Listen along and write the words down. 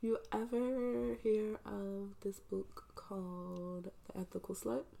You ever hear of this book called The Ethical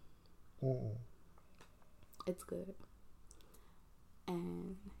Slut? Mm. It's good,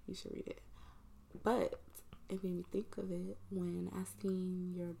 and you should read it. But it made me think of it when I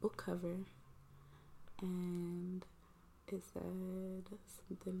seen your book cover, and it said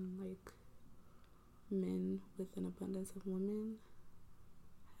something like men with an abundance of women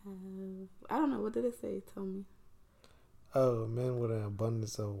have, I don't know, what did it say? Tell me. Oh, men with an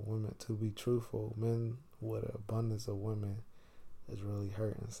abundance of women. To be truthful, men with an abundance of women is really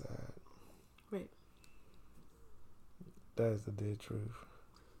hurt inside. Right. That is the dead truth.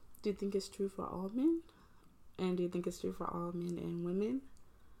 Do you think it's true for all men? And do you think it's true for all men and women?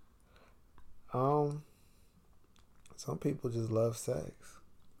 Some people just love sex.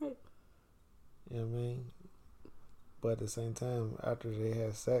 Right. You know what I mean? But at the same time, after they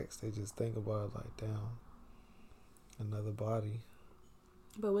have sex, they just think about it like, damn, another body.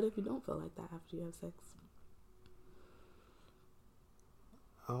 But what if you don't feel like that after you have sex?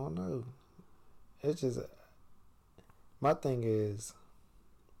 I don't know. It's just, my thing is,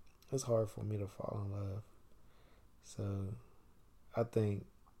 it's hard for me to fall in love. So, I think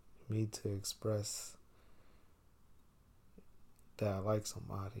me to express that I like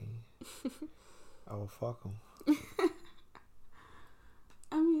somebody, I will fuck them.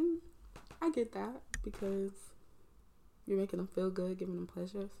 I mean, I get that because you're making them feel good, giving them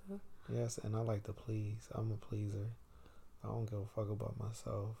pleasure. So Yes, and I like to please. I'm a pleaser. I don't give a fuck about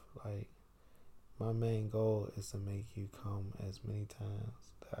myself. Like, my main goal is to make you come as many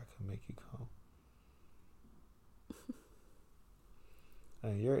times that I can make you come.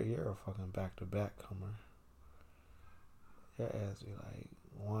 And you're a fucking back-to-back comer. Your ass be like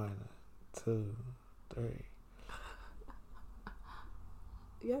 1, 2, 3.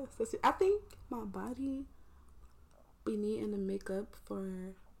 yes, I think my body be needing to make up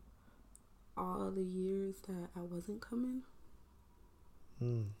for all the years that I wasn't coming.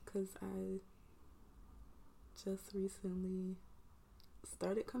 Because I just recently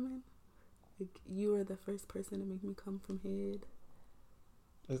started coming. Like, you were the first person to make me come from head.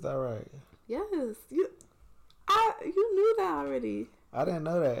 Is that right? Yes, you knew that already. I didn't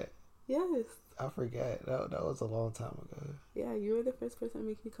know that. Yes. I forgot. That was a long time ago. Yeah, you were the first person to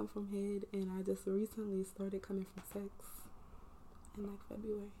make me come from head, and I just recently started coming from sex in like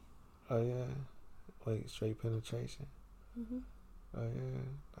February. Oh yeah, like straight penetration. Mm-hmm. Oh yeah,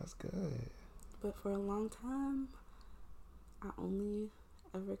 that's good. But for a long time, I only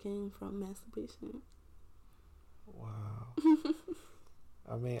ever came from masturbation. Wow.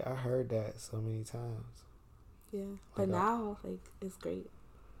 I mean, I heard that so many times. Yeah, but now, like, it's great.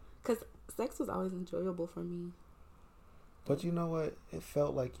 Because sex was always enjoyable for me. But you know what? It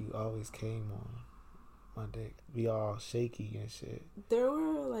felt like you always came on my dick. Be all shaky and shit. There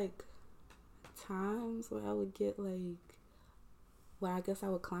were, like, times where I would get, like, well, I guess I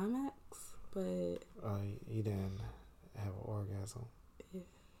would climax, but... You didn't have an orgasm. Yeah.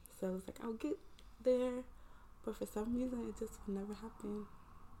 So it was like, I would get there, but for some reason, it just would never happen.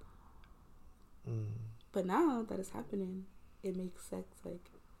 But now that it's happening, it makes sex,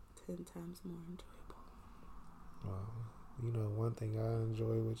 like, 10 times more enjoyable. Wow. You know, one thing I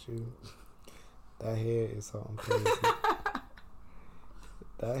enjoy with you, that head is something crazy.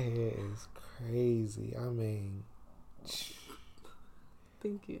 That head is crazy. I mean,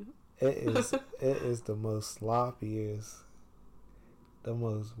 thank you. It is the most sloppiest, the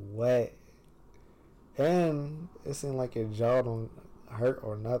most wet, and it seemed like your jaw don't hurt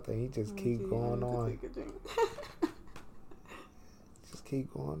or nothing. You just keep going on. Just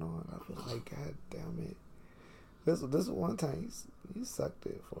keep going on. I feel like, God damn it. This one time you sucked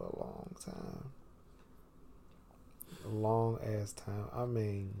it for a long time. A long ass time. I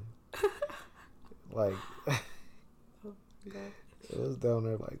mean, like, oh my God. It was down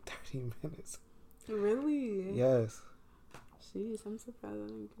there like 30 minutes. Really? Yes. Jeez, I'm surprised I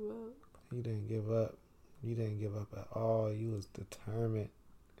didn't give up. You didn't give up. You didn't give up at all. You was determined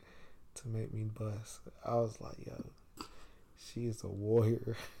to make me bust. I was like, yo, she is a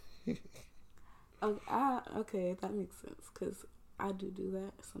warrior. Okay, that makes sense, because I do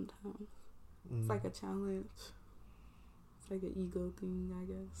that sometimes. It's like a challenge. It's like an ego thing, I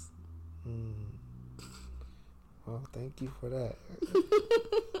guess. Well, thank you for that.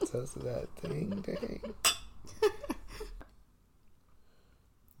 Toast to that thing, dang.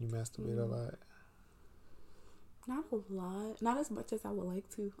 You masturbate a lot? Not a lot. Not as much as I would like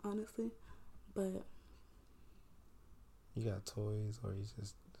to, honestly. But... You got toys, or you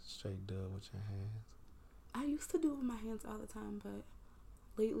just straight do it with your hands? I used to do it with my hands all the time, but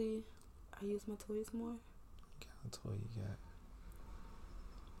lately I use my toys more. What kind of toy you got?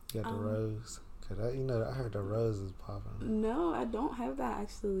 You got the rose. Cause I heard the rose is popping. No, I don't have that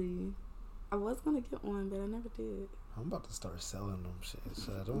actually. I was gonna get one, but I never did. I'm about to start selling them shit.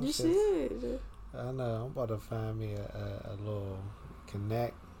 So them You shits, should. I know. I'm about to find me a little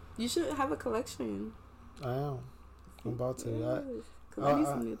connect. You should have a collection. I am. I'm about to. Yes. Cause I need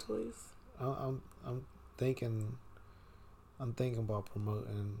some new toys. I'm thinking. I'm thinking about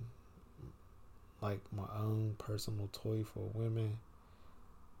promoting like my own personal toy for women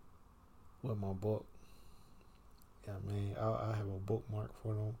with my book. Yeah, I'll have a bookmark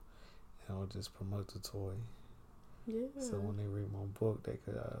for them, and I'll just promote the toy. Yeah. So when they read my book, they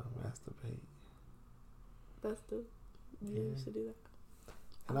could masturbate. That's dope. Yeah, you should do that.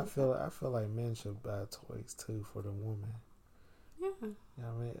 And I feel like men should buy toys too for the woman. Yeah. Yeah,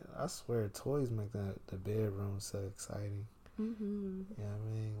 I mean, I swear toys make the bedroom so exciting. Mm-hmm. Yeah,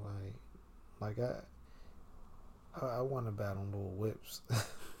 I mean, like I want to buy them little whips.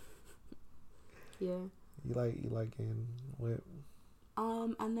 Yeah. You like getting whipped?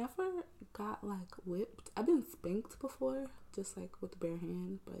 I never got like whipped. I've been spanked before, just like with the bare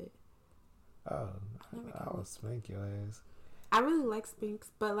hand, but I would spank your ass. I really like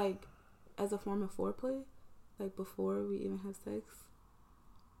spanks, but like as a form of foreplay, like before we even have sex.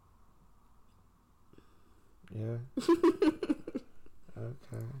 Yeah.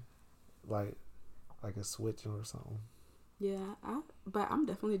 Okay. Like a switching or something. Yeah, but I'm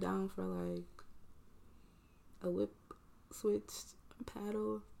definitely down for like a whip, switch,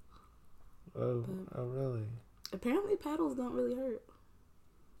 paddle. Oh really? Apparently paddles don't really hurt.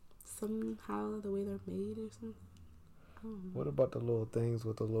 Somehow the way they're made or something. I don't know. What about the little things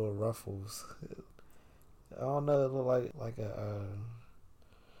with the little ruffles? I don't know. It look like a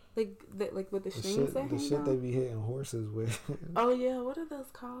like with the strings that hang the shit down? they be hitting horses with. Oh yeah, what are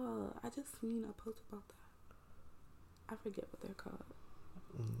those called? I just seen a post about that. I forget what they're called.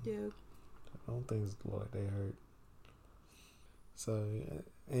 Yeah. I don't think look like they hurt. So,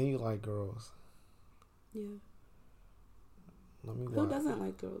 and you like girls. Yeah. Who doesn't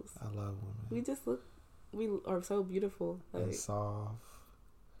like girls? I love women. We are so beautiful. Like, and soft.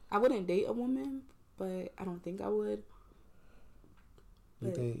 I wouldn't date a woman, but I don't think I would.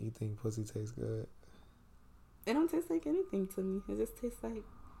 You think pussy tastes good? It don't taste like anything to me. It just tastes like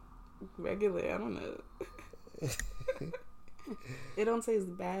regular. I don't know. It don't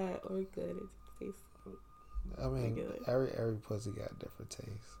taste bad or good. It just tastes. I mean, regular. every pussy got different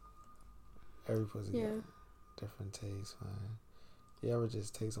taste. Every pussy got different taste, man. You ever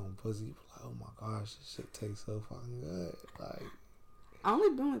just taste on pussy, you be like, oh my gosh, this shit tastes so fucking good. Like, I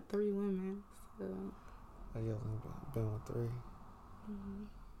only been with 3 women, so. I only been with 3. Mm-hmm.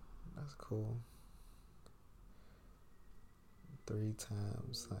 That's cool. 3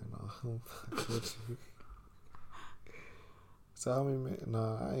 times. I know. I'm fucking with you. So how many men?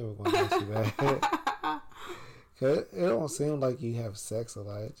 No, I ain't even gonna ask you that. Cause it don't seem like you have sex a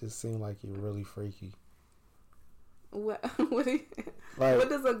lot. It just seems like you're really freaky. What Like,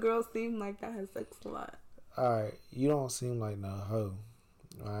 does a girl seem like that has sex a lot? Alright, you don't seem like no hoe.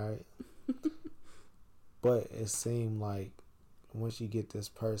 Alright? But it seemed like once you get this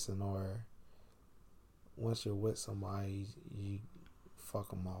person or once you're with somebody, you fuck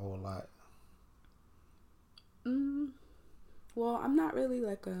them a whole lot. Well, I'm not really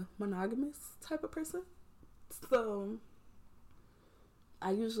like a monogamous type of person. So,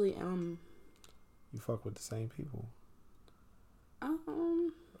 I usually am. You fuck with the same people?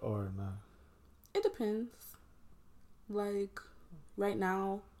 Or no? It depends. Like, right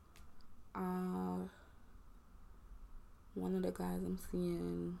now, one of the guys I'm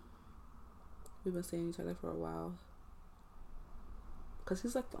seeing, we've been seeing each other for a while. Because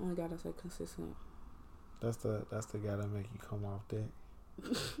he's like the only guy that's like consistent. That's the guy that make you come off dick?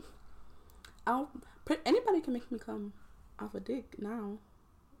 Anybody can make me come off a dick now.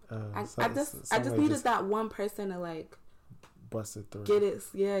 I just needed that one person to like bust it through. Get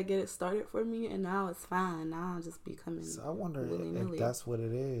it started for me, and now it's fine. Now I'll just be coming. So I wonder if that's what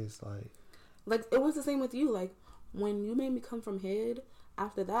it is. Like it was the same with you. Like when you made me come from head,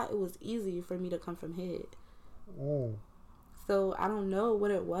 after that it was easy for me to come from head. So I don't know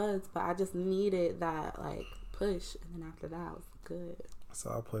what it was, but I just needed that like push, and then after that I was good. So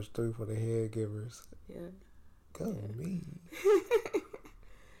I pushed through for the head givers. Yeah. Go me.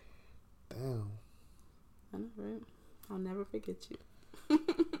 Damn. I know, right? I'll never forget you.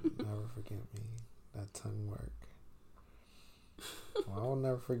 Never forget me. That tongue work. Well, I will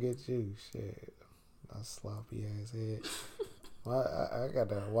never forget you. Shit. That sloppy ass head. Well, I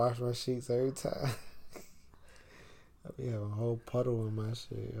gotta wash my sheets every time. I be having a whole puddle in my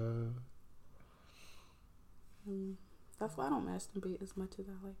shit, That's why I don't masturbate as much as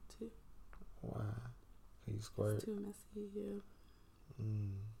I like to. Why? Can you squirt? It's too messy, yeah.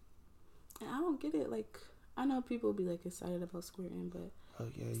 And I don't get it. Like, I know people be like excited about squirting, but oh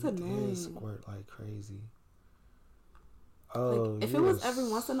yeah, it's you annoying. did squirt like crazy. Oh, like, if it was every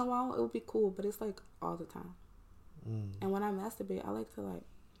once in a while, it would be cool, but it's like all the time. And when I masturbate, I like to like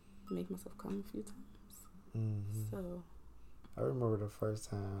make myself come a few times. So I remember the first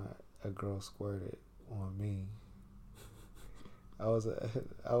time a girl squirted on me. I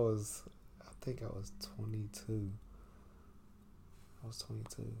think I was 22. I was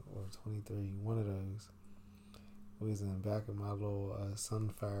 22 or 23, one of those. We was in the back of my little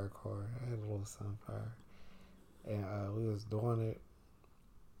Sunfire car. I had a little Sunfire. And we was doing it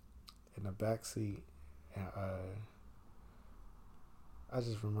in the back seat. And I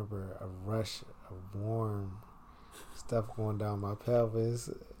just remember a rush of warm stuff going down my pelvis.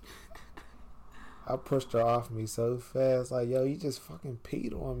 I pushed her off me so fast. Like, yo, you just fucking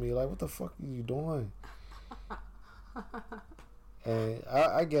peed on me. Like, what the fuck are you doing? And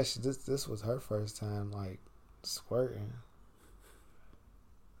I guess this was her first time, like, squirting.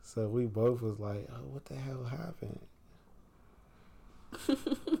 So we both was like, oh, what the hell happened?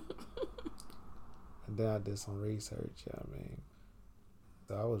 And then I did some research, you know what I mean?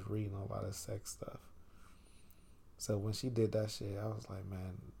 So I was reading a lot of sex stuff. So when she did that shit, I was like,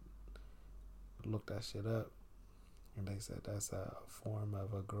 man, look that shit up. And they said that's a form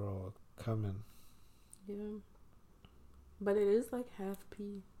of a girl coming. Yeah. But it is like half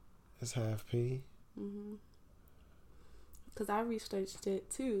pee. It's half pee? Because I researched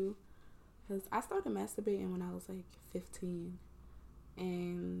it too. Because I started masturbating when I was like 15.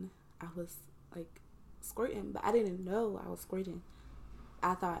 And I was like squirting. But I didn't know I was squirting.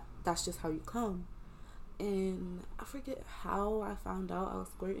 I thought that's just how you come. And I forget how I found out I was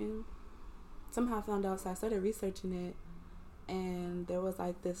squirting. Somehow I found out, so I started researching it. And there was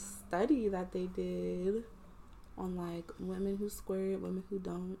like this study that they did on like women who squirt, women who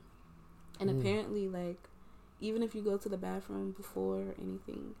don't. And apparently, like, even if you go to the bathroom before or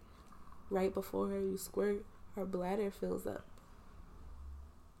anything, right before her you squirt, her bladder fills up.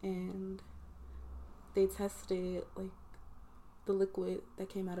 And they tested like the liquid that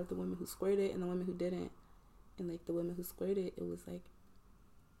came out of the women who squirted and the women who didn't. And like the women who squirted, it was like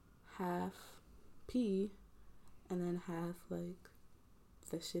half pee and then half like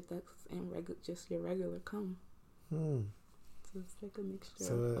the shit that's in just your regular cum. So it's like a mixture.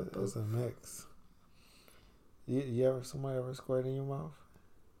 So it's a mix. You ever, somebody ever squirt in your mouth?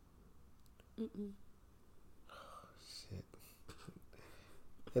 Mm-mm. Oh, shit.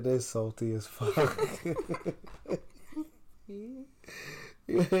 It is salty as fuck. Yeah.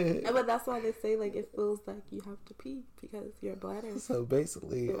 But that's why they say like it feels like you have to pee because your bladder. So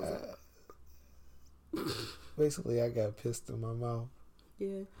basically, I got pissed in my mouth.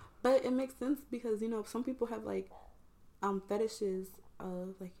 Yeah, but it makes sense because, you know, some people have like fetishes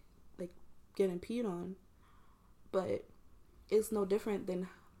of like getting peed on, but it's no different than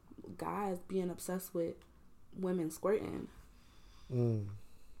guys being obsessed with women squirting.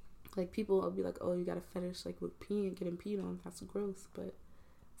 Like people will be like, oh, you got a fetish like with peeing, getting peed on, that's gross, but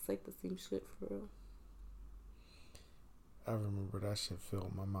it's like the same shit for real. I remember that shit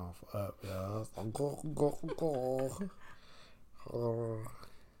filled my mouth up, y'all. I was like, go.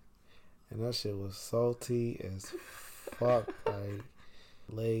 And that shit was salty as fuck, like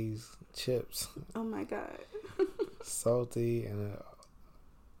Lay's chips. Oh my god. Salty and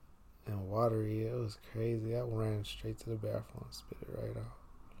watery. It was crazy. I ran straight to the bathroom and spit it right out.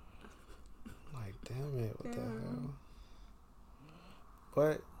 Like, damn it, what the hell?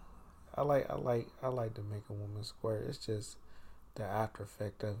 But I like to make a woman squirt. It's just the after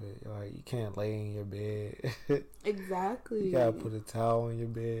effect of it. Like, you can't lay in your bed. Exactly. You gotta put a towel in your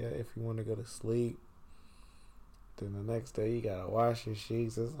bed if you want to go to sleep. Then the next day you gotta wash your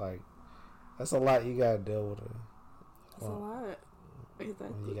sheets. It's like, that's a lot you gotta deal with. It's a lot. Exactly.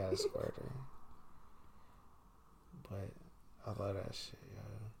 When you got a squirter. But I love that shit, yo.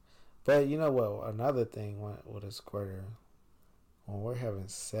 But you know what? Another thing with a squirter, when we're having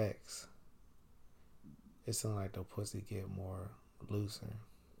sex, it seems like the pussy get more looser.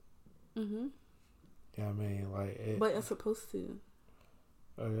 You know what I mean? Like but it's supposed to.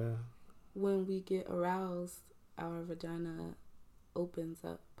 Oh yeah. When we get aroused, our vagina opens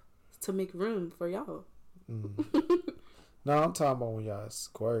up to make room for y'all. No, I'm talking about when y'all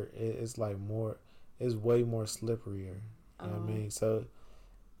squirt. It's like more. It's way more slipperier. You know what I mean? So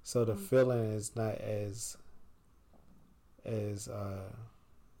the feeling is not as it's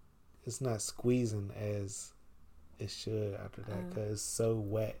not squeezing as it should after that because it's so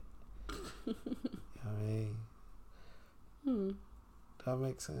wet. You know what I mean? That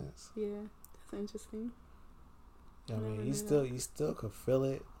makes sense. Yeah, that's interesting. I mean, you still could feel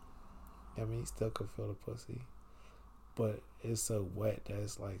it. I mean, you still could feel the pussy, but it's so wet that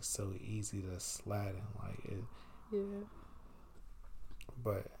it's like so easy to slide in, like it. Yeah.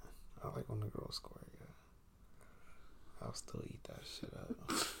 But I like when the girls squirt. Yeah, I'll still eat that shit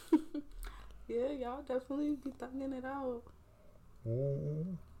up. Yeah, y'all definitely be thugging it out.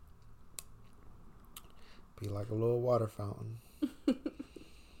 Mm. Be like a little water fountain. I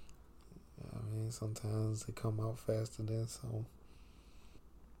mean, sometimes they come out faster than some.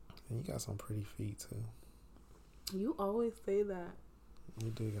 And you got some pretty feet too. You always say that.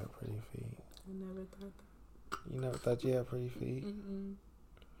 You do got pretty feet. I never thought that. You never thought you had pretty feet? Mm-mm.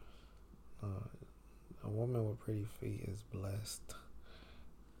 A woman with pretty feet is blessed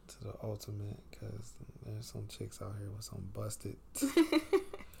to the ultimate, because there's some chicks out here with some busted.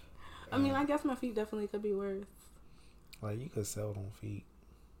 I mean, I guess my feet definitely could be worse. Like, you could sell them feet.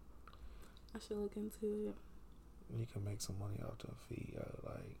 I should look into it. You can make some money off them feet.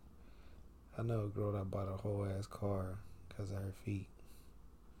 Like, I know a girl that bought a whole ass car because of her feet.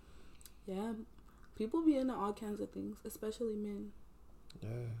 Yeah, people be into all kinds of things, especially men.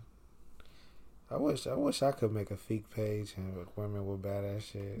 Yeah. I wish I could make a feet page and with women with badass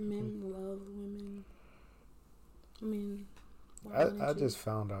shit. Men love women. I mean, I just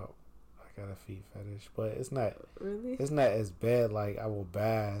found out I got a feet fetish, but it's not really. It's not as bad. Like, I will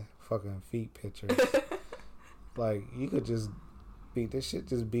buy fucking feet pictures. Like, you could just be this shit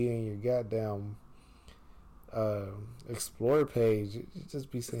just be in your goddamn explore page. You just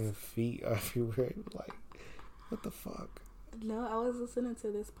be seeing feet everywhere. Like, what the fuck? No, I was listening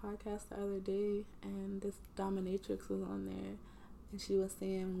to this podcast the other day, and this dominatrix was on there, and she was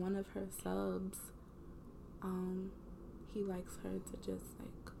saying one of her subs, he likes her to just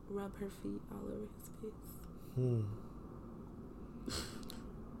like rub her feet all over his face.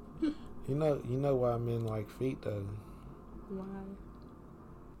 You know why men like feet though? Why?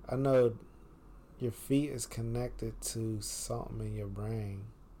 I know your feet is connected to something in your brain.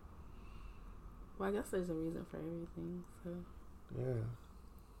 Well, I guess there's a reason for everything, so. Yeah.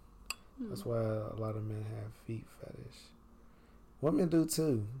 That's why a lot of men have feet fetish. Women do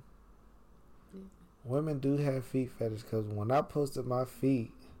too. Yeah. Women do have feet fetish, because when I posted my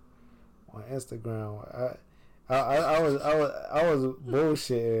feet on Instagram, I was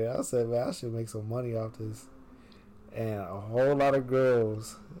bullshitting. I said, man, I should make some money off this. And a whole lot of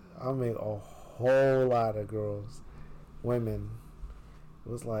girls, women,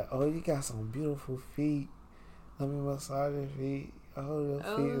 was like, oh, you got some beautiful feet. Let me massage your feet. Oh, your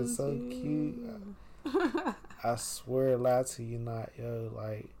feet is so cute. I swear, lie to you not, yo.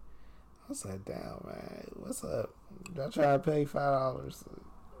 Like, I said, damn, man, what's up? Y'all trying to pay $5,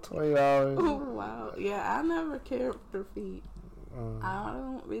 $20? Oh, wow. Yeah, I never cared for feet. I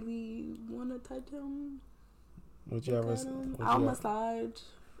don't really want to touch them. Would you ever? I'll massage.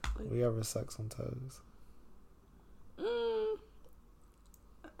 Like, would you ever suck some toes?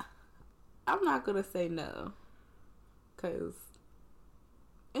 I'm not gonna say no, cause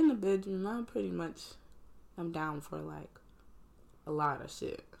in the bedroom I'm down for like a lot of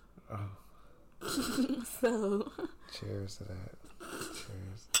shit. Oh. So. Cheers to that.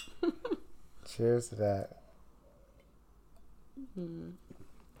 Cheers. Cheers to that.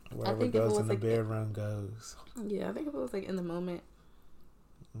 Whatever goes in the bedroom goes. Yeah, I think if it was like in the moment,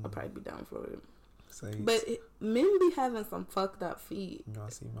 I'd probably be down for it. But men be having some fucked up feet. You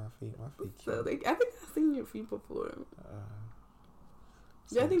wanna see my feet? My feet cute. So I think I've seen your feet before.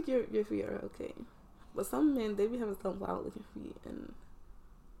 Yeah, I think your feet are okay. But some men, they be having some wild looking feet, and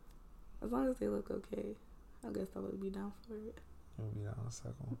as long as they look okay, I guess I would be down for it. You'll be down a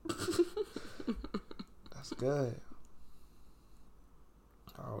second. That's good.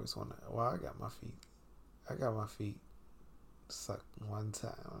 I always want to. Well, I got my feet sucked one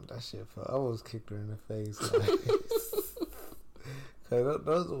time. That shit felt. I almost kicked her in the face. Cause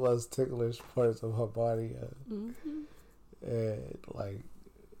those was ticklish parts of her body. And like,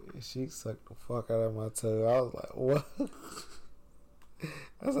 she sucked the fuck out of my toe. I was like, what?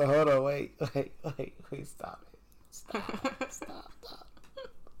 I said, hold on, wait, stop it. Stop.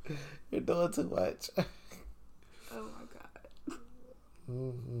 You're doing too much. Oh my god.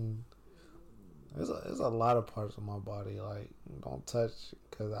 There's a lot of parts of my body, like, don't touch,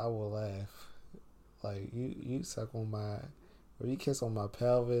 because I will laugh. Like, you suck on or you kiss on my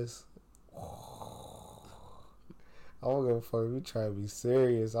pelvis. I don't give a fuck. If you try to be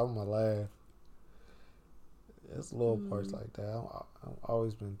serious, I'm gonna laugh. It's little parts like that. I've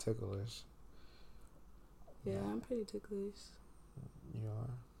always been ticklish. Yeah, I'm pretty ticklish. You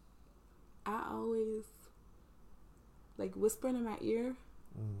are? I always Like whispering in my ear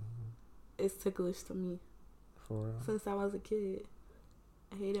is ticklish to me. For real? Since I was a kid,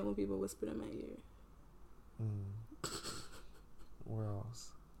 I hate it when people whisper in my ear. Where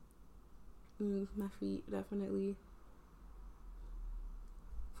else? My feet, definitely.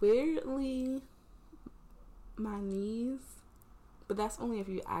 Weirdly, my knees, but that's only if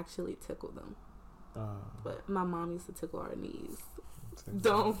you actually tickle them. But my mom used to tickle our knees.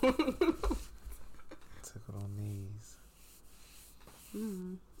 Don't. Tickle on knees.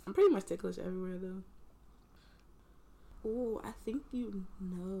 I'm pretty much ticklish everywhere, though. Oh, I think you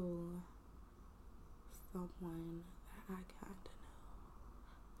know someone that I kind of know.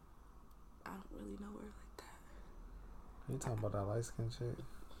 I don't really know her like that. You talking about that light skin chick?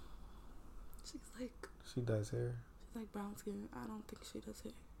 She's like... She does hair? She's like brown skin. I don't think she does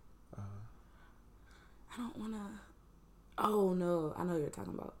hair. I don't want to... Oh, no. I know what you're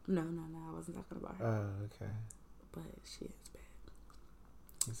talking about. No. I wasn't talking about her. Oh, okay. But she is bad.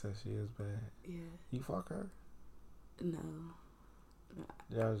 You said she is bad? Yeah. You fuck her? No.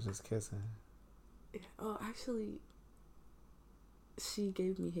 Y'all was just kissing? Yeah. Oh, actually, she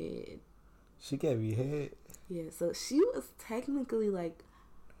gave me head. She gave you head? Yeah, so she was technically like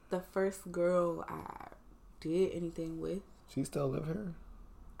the first girl I did anything with. She still live here?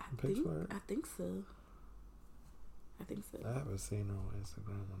 I think so. I haven't seen her on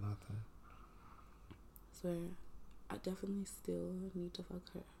Instagram or nothing. I swear, I definitely still need to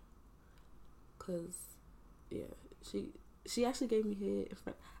fuck her. Cause, yeah, she actually gave me head in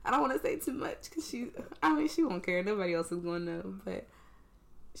front. I don't want to say too much because she won't care. Nobody else is going to know. But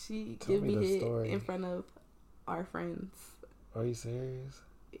she gave me head in front of our friends. Are you serious?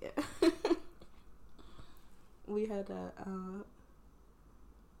 Yeah. we had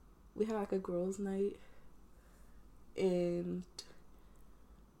like a girls' night, and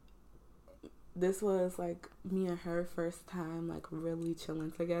this was like me and her first time like really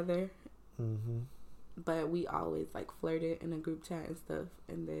chilling together. But we always like flirted in a group chat and stuff.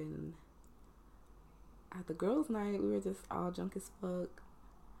 And then at the girls' night, we were just all drunk as fuck,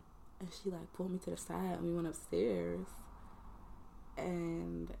 and she like pulled me to the side and we went upstairs,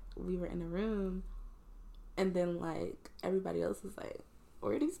 and we were in the room, and then like everybody else was like,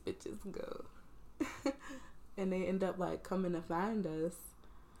 where these bitches go? And they end up like coming to find us,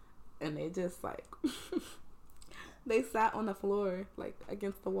 and they just like they sat on the floor like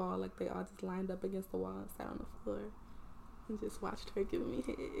against the wall, like they all just lined up against the wall and sat on the floor and just watched her give me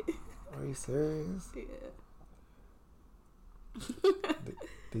head. Are you serious? Yeah.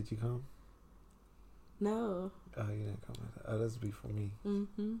 Did you come? No. Oh, you didn't come. Oh, that's before me.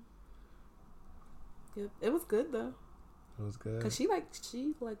 Yep. It was good though. It was good. Cause she likes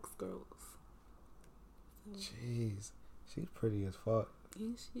girls. So. Jeez, she's pretty as fuck.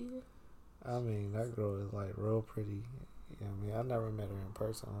 Ain't she? I mean, that girl is like real pretty. You know what I mean? I never met her in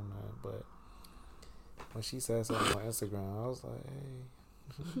person or nothing, but when she said something on Instagram, I was like, hey,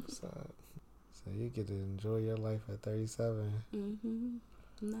 what's up? So you get to enjoy your life at 37. I'm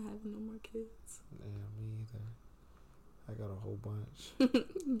not having no more kids. Yeah, me either. I got a whole bunch.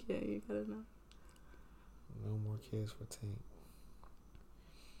 Yeah, you gotta know. No more kids for Tink.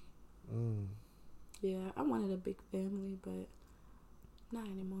 Yeah, I wanted a big family, but not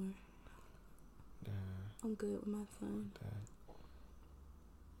anymore. Yeah. I'm good with my son.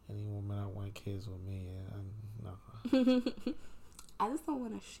 Any woman I want kids with me, no. I just don't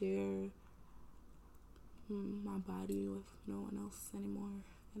want to share my body with no one else anymore,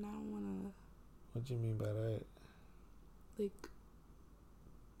 and I don't want to. What do you mean by that? Like,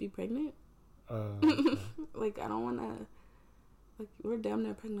 be pregnant. Okay. Like, I don't want to. Like, we're damn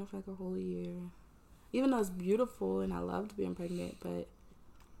near pregnant for like a whole year. Even though it's beautiful and I loved being pregnant, but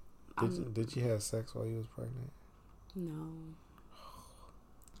did you have sex while you was pregnant? No.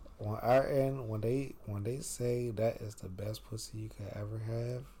 On our end, when they say that is the best pussy you could ever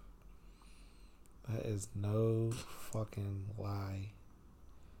have, that is no fucking lie.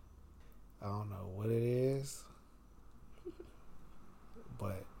 I don't know what it is,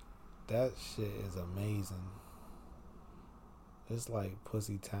 but that shit is amazing. It's like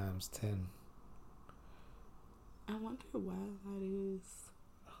pussy times 10. I wonder why that is.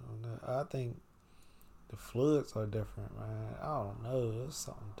 I don't know. I think the fluids are different, man. I don't know. There's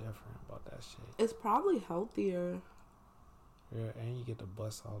something different about that shit. It's probably healthier. Yeah, and you get the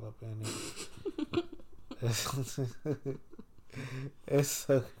bust all up in it. It's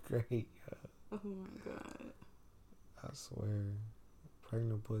so great, yo. Oh my god. I swear.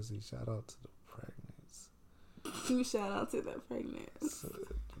 Pregnant pussy. Shout out to the pregnants. You shout out to the pregnants.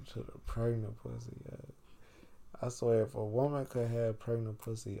 To the pregnant pussy, yo. I swear, if a woman could have pregnant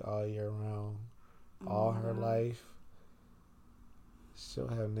pussy all year round, all her life, She'll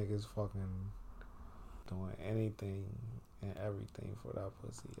have niggas fucking doing anything and everything for that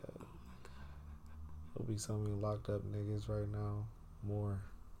pussy. There'll be so many locked up niggas right now. More.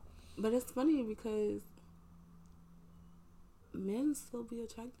 But it's funny because men still be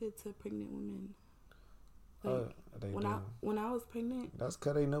attracted to pregnant women. Like, when I was pregnant, that's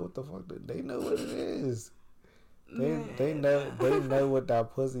because they know what the fuck they know what it is. They know what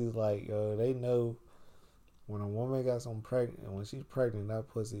that pussy's like, yo. They know when a woman got some pregnant, when she's pregnant, that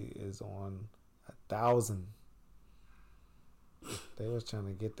pussy is on 1,000. They was trying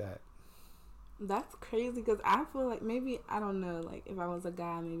to get that. That's crazy because I feel like maybe, I don't know, like if I was a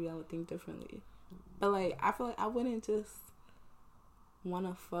guy, maybe I would think differently. But like I feel like I wouldn't just want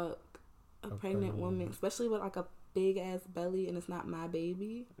to fuck a pregnant woman, especially with like a big ass belly and it's not my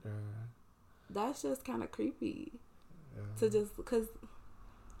baby. Yeah. That's just kind of creepy. Yeah. To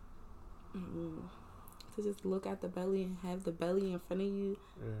just look at the belly and have the belly in front of you,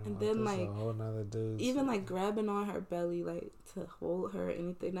 and then like a whole nother dude. Even like grabbing on her belly like to hold her or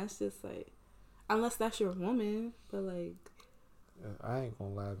anything. That's just like, unless that's your woman, but like. I ain't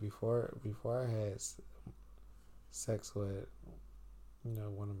gonna lie. Before I had sex with,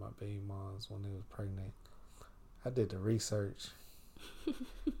 one of my baby moms when they was pregnant, I did the research.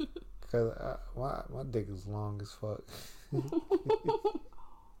 Cause my dick is long as fuck.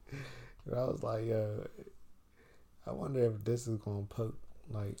 And I was like, I wonder if this is gonna poke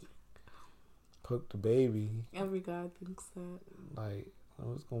the baby. Every guy thinks that. Like, I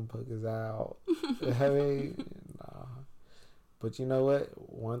was gonna poke his eye out. I mean, nah. But you know what?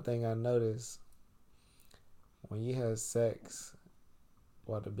 One thing I noticed, when you have sex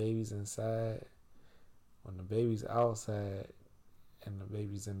while the baby's inside, when the baby's outside and the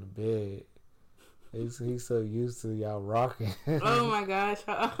baby's in the bed, he's so used to y'all rocking. Oh my gosh.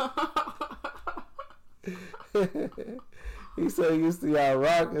 He's so used to y'all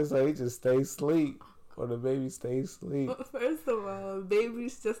rocking, so he just stays asleep. Or the baby stays asleep. First of all,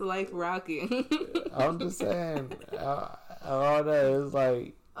 babies just like rocking. I'm just saying, all that is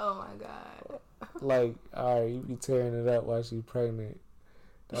like. Oh my god. Like, alright, you be tearing it up while she's pregnant.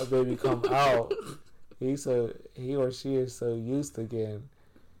 That baby come out. He or she is so used to getting,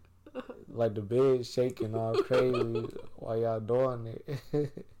 like, the bed shaking all crazy while y'all doing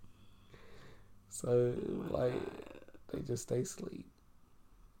it. So, like, they just stay asleep.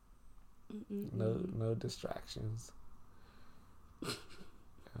 No distractions.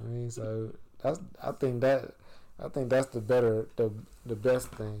 I mean, so I think that's the best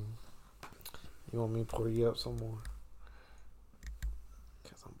thing. You want me to pour you up some more?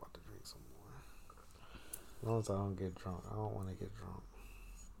 Cause I'm about to drink some more. As long as I don't get drunk, I don't want to get drunk.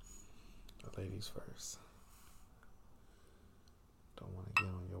 The ladies first. Don't want to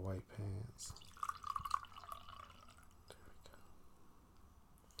get on your white pants.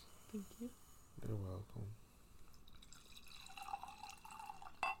 Thank you. You're welcome.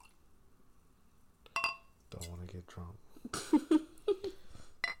 Don't want to get drunk.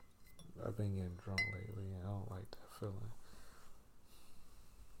 I've been getting drunk lately and I don't like that feeling.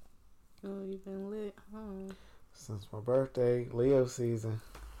 Oh, you've been lit, huh? Since my birthday, Leo season.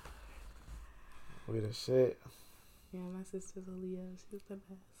 We the shit. Yeah, my sister's a Leo. She's the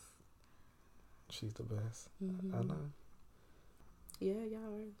best. She's the best. Mm-hmm. I know. Yeah, y'all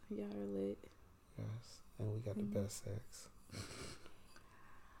are lit. Yes, and we got the best sex.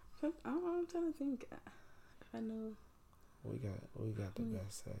 I'm trying to think if I know. We got the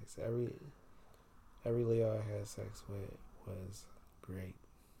best sex. Every Leo I had sex with was great.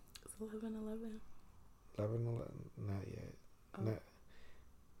 It's 11/11. 11/11, not yet. Oh.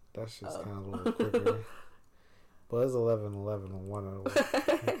 That's just kind of a little quicker. But it's 11/11 on one of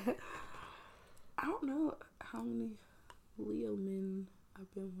them. I don't know how many Leo men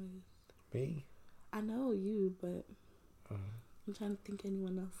I've been with. Me? I know you, but I'm trying to think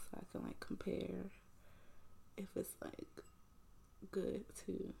anyone else I can like compare. If it's like good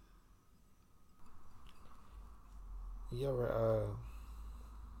too. You ever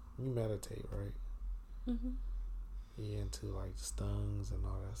you meditate, right? Mhm. You into like stones and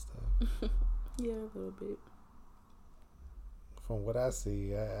all that stuff? Yeah, a little bit. From what I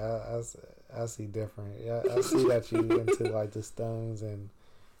see, I see different. Yeah, I see that you into like the stones and.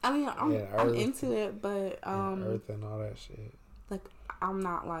 I mean, I'm into it, but and earth and all that shit. Like, I'm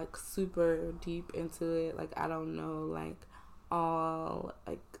not like super deep into it. Like, I don't know like all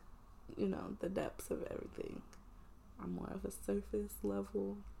like the depths of everything. I'm more of a surface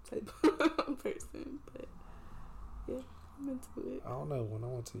level type of person, but yeah, I'm into it. I don't know. When I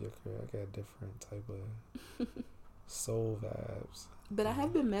went to your career, I got different type of soul vibes. But I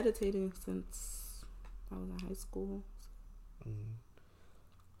have been meditating since I was in high school.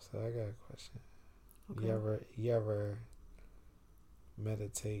 So I got a question. Okay. You ever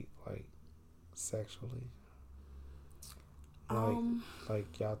meditate like sexually?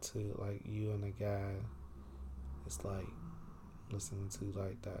 Like y'all two, like you and a guy, it's like listening to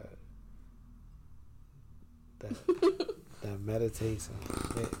like that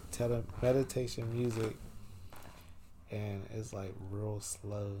meditation music, and it's like real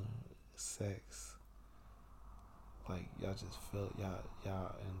slow sex. Like y'all just feel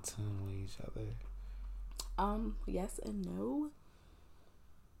y'all in tune with each other. Yes and no.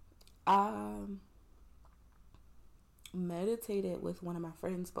 Meditated with one of my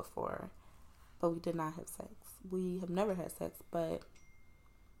friends before, but we did not have sex. We have never had sex, but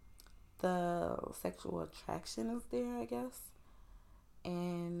the sexual attraction is there, I guess.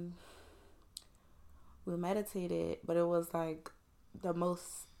 And we meditated, but it was like the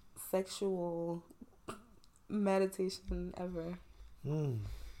most sexual meditation ever.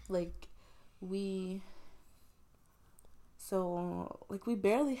 Like we we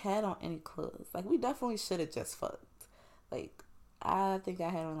barely had on any clothes. Like we definitely should have just fucked. Like I think I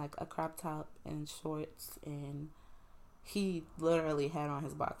had on like a crop top and shorts, and he literally had on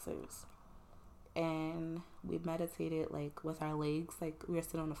his boxers. And we meditated like with our legs, like we were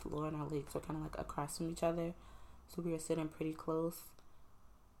sitting on the floor and our legs were kind of like across from each other, so we were sitting pretty close,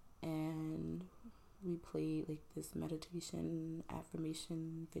 and we played like this meditation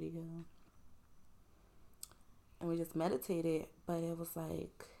affirmation video, and we just meditated. But it was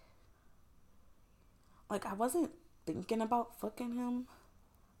like I wasn't thinking about fucking him,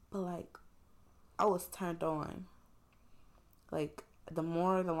 but like I was turned on. Like the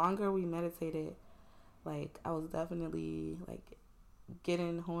longer we meditated, like I was definitely like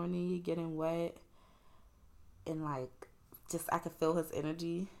getting horny, getting wet, and like just I could feel his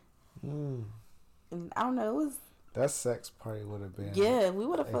energy. And I don't know, it was that sex party would have been we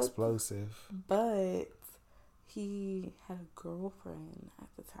would have explosive. But he had a girlfriend at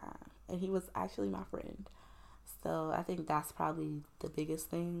the time, and he was actually my friend. So I think that's probably the biggest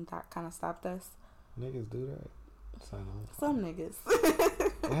thing that kind of stopped us. Niggas do that. Some niggas.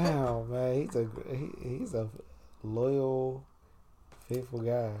 Damn, man, he's a loyal, faithful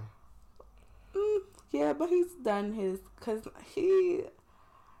guy. Yeah, but he's done his, because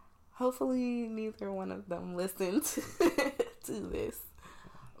hopefully neither one of them listened to this,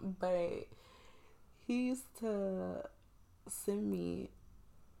 but he used to send me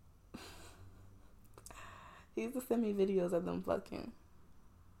videos of them fucking.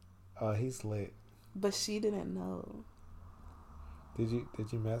 Oh, he's lit. But she didn't know. Did you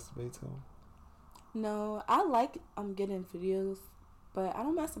masturbate to him? No, I like getting videos, but I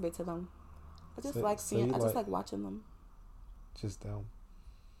don't masturbate to them. I just like seeing. I just like watching them. Just them.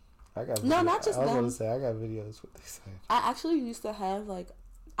 I got. No, not just them. I was gonna say I got videos. What they say. I actually used to have like.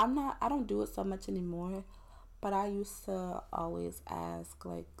 I don't do it so much anymore, but I used to always ask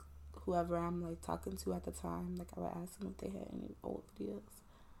like whoever I'm like talking to at the time. Like I would ask them if they had any old videos,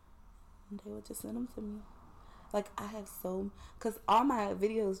 and they would just send them to me. Like I have because all my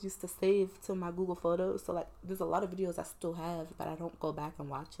videos used to save to my Google Photos. So like there's a lot of videos I still have, but I don't go back and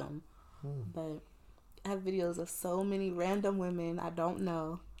watch them. But I have videos of so many random women I don't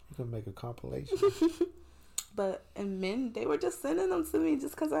know. You can make a compilation. And men, they were just sending them to me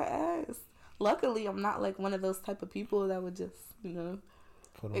just because I asked. Luckily, I'm not like one of those type of people that would just,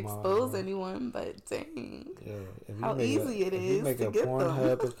 expose anyone. But dang, how easy it is to get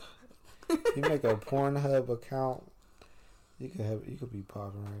them. You make a Pornhub account. You could be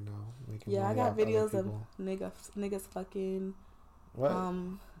popping right now. I got videos of niggas fucking. What?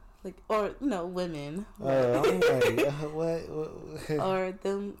 Women. I'm like, what? Or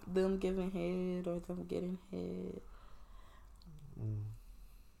them giving head or them getting head.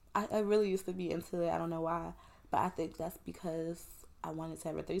 I really used to be into it. I don't know why, but I think that's because I wanted to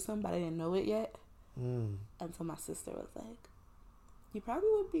have a threesome, but I didn't know it yet. Until my sister was like, "You probably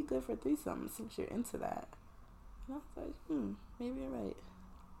would be good for threesomes since you're into that." And I was like, maybe you're right.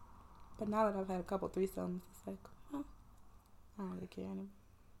 But now that I've had a couple threesomes, it's like, I don't really care anymore.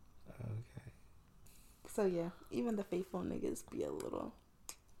 Okay. So yeah, even the faithful niggas be a little.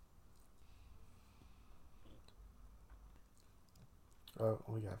 Oh,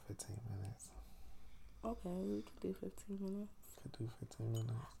 we got 15 minutes. Okay, we could do 15 minutes. Could do 15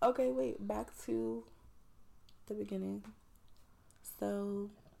 minutes. Okay, wait, back to the beginning. So,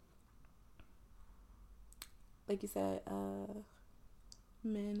 like you said,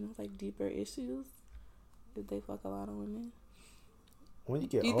 men with like deeper issues, did they fuck a lot of women? When you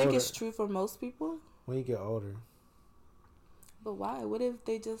get older, do you think it's true for most people? When you get older. But why? What if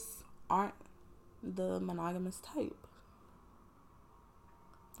they just aren't the monogamous type?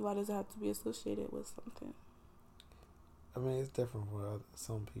 Why does it have to be associated with something? I mean, it's different for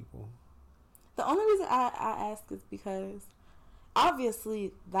some people. The only reason I ask is because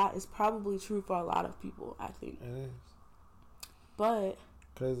obviously that is probably true for a lot of people, I think. It is. But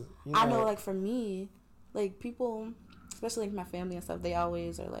because I know, like, for me, like, people, especially like my family and stuff, they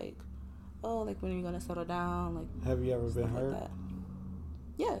always are like, oh, like, when are you gonna settle down? Like, have you ever been hurt? Like that.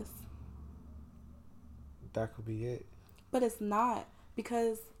 Yes. That could be it. But it's not,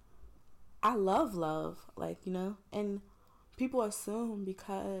 because I love, like, you know, and people assume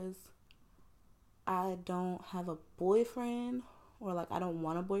because I don't have a boyfriend, or like I don't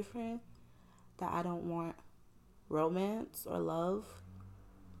want a boyfriend, that I don't want romance or love.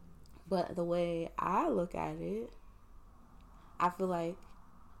 But the way I look at it, I feel like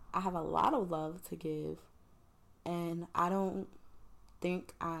I have a lot of love to give, and I don't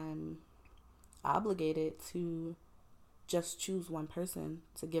think I'm obligated to just choose one person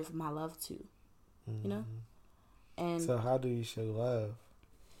to give my love to, you know? And so how do you show love?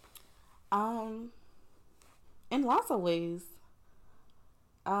 In lots of ways.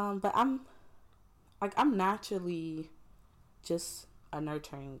 But I'm naturally just a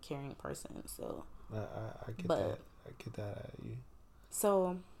nurturing, caring person. So I get that. I get that out of you.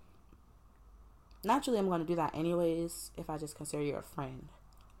 So naturally, I'm going to do that anyways if I just consider you a friend.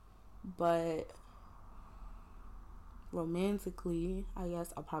 But romantically, I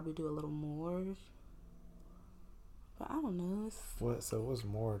guess I'll probably do a little more. But I don't know. What's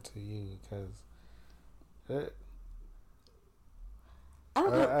more to you? Because I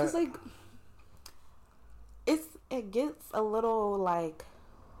don't know. Because like it gets a little like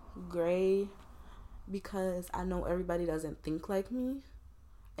gray, because I know everybody doesn't think like me,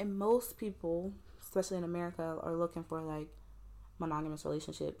 and most people, especially in America, are looking for like monogamous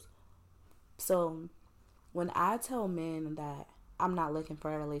relationships. So when I tell men that I'm not looking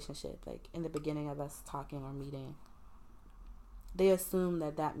for a relationship, like in the beginning of us talking or meeting, they assume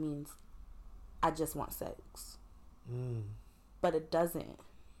that means I just want sex. But it doesn't.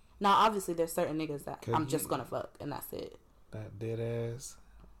 Now, obviously, there's certain niggas that I'm just gonna fuck and that's it. That dead ass.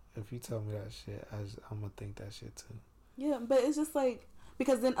 If you tell me that shit, I'm gonna think that shit too. Yeah, but it's just like,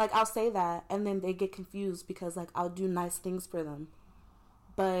 because then like I'll say that and then they get confused because like I'll do nice things for them,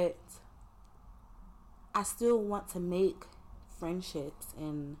 but I still want to make friendships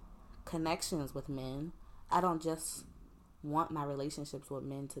and connections with men. I don't just want my relationships with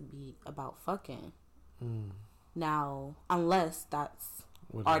men to be about fucking. Now, unless that's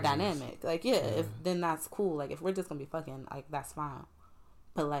our dynamic, like if then that's cool. Like if we're just gonna be fucking, like that's fine.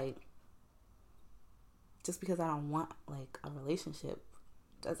 But like, just because I don't want like a relationship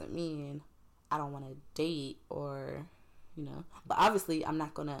doesn't mean I don't want to date, or you know. But obviously, I'm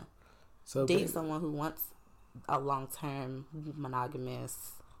not gonna date someone who wants a long-term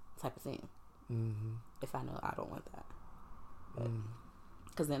monogamous type of thing. If I know I don't want that,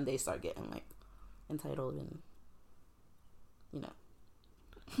 because then they start getting like entitled and you know.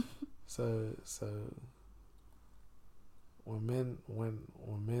 So when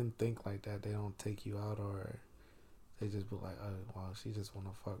men think like that, they don't take you out, or they just be like, oh, well, she just want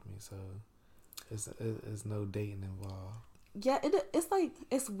to fuck me, so it's no dating involved. Yeah, it's like,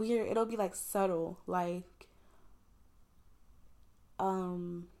 it's weird. It'll be like subtle, like I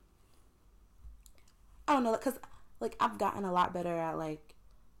don't know, because like I've gotten a lot better at like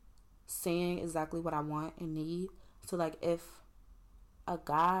saying exactly what I want and need. So like if a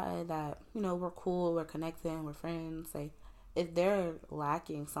guy that, you know, we're cool, we're connecting, we're friends, like if they're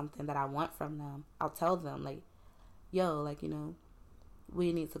lacking something that I want from them, I'll tell them like, yo, like, you know,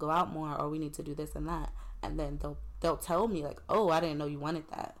 we need to go out more, or we need to do this and that, and then they'll tell me like, oh, I didn't know you wanted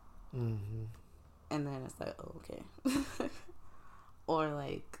that. And then it's like, oh, okay. Or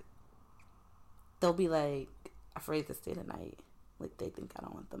like they'll be like afraid to stay the night, like they think I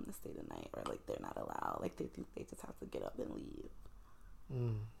don't want them to stay the night, or like they're not allowed, like they think they just have to get up and leave.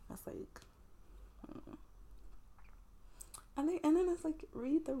 That's like, I think, and then it's like,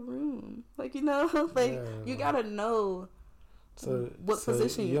 read the room, like, you know, like you gotta know what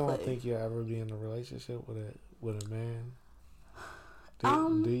position you play. You don't think you'll ever be in a relationship with a man? Do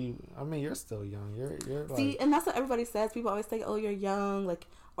you? I mean, you're still young. You're like, see, and that's what everybody says. People always say, "Oh, you're young," like,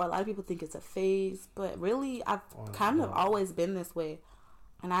 or a lot of people think it's a phase. But really, I've kind of always been this way,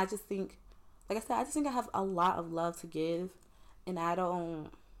 and I just think, like I said, I just think I have a lot of love to give, and I don't.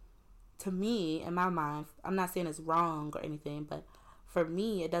 To me, in my mind, I'm not saying it's wrong or anything, but for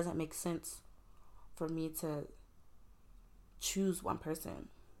me, it doesn't make sense for me to choose one person.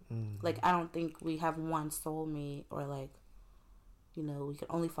 Like, I don't think we have one soulmate, or like, you know, we can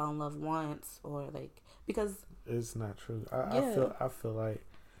only fall in love once, or like, because it's not true. I feel like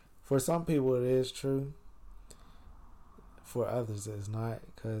For some people, it is true. For others, it's not.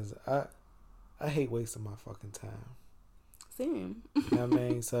 Because I hate wasting my fucking time. Same. You know what I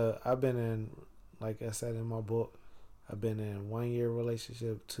mean? So I've been in, like I said in my book, I've been in 1 year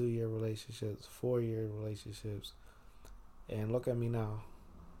relationship, 2 year relationships, 4 year relationships, and look at me now,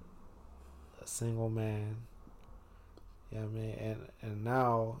 a single man. You know what I mean? And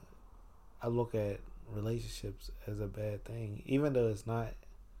now I look at relationships as a bad thing, even though it's not.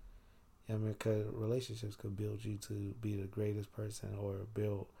 You know what I mean? Because relationships could build you to be the greatest person or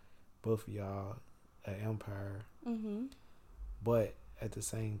build both of y'all an empire. Mm-hmm. But at the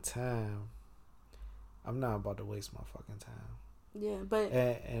same time, I'm not about to waste my fucking time. Yeah, but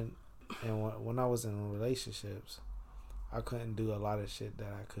and when I was in relationships, I couldn't do a lot of shit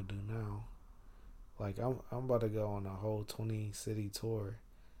that I could do now. Like I'm about to go on a whole 20 city tour.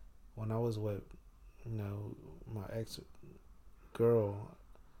 When I was with, my ex girl,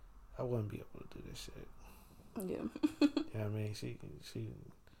 I wouldn't be able to do this shit. Yeah. You know what I mean? She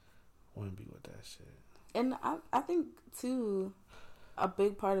wouldn't be with that shit. And I think too, a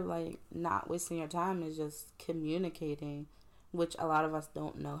big part of like not wasting your time is just communicating, which a lot of us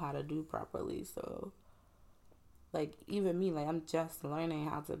don't know how to do properly. So like even me, like I'm just learning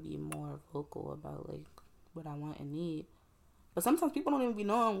how to be more vocal about like what I want and need. But sometimes people don't even be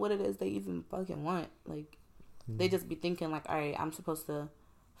knowing what it is they even fucking want. Like they just be thinking like, all right, I'm supposed to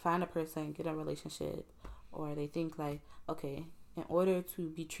find a person, get a relationship, or they think like, okay, in order to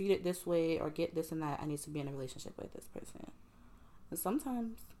be treated this way or get this and that, I need to be in a relationship with this person. And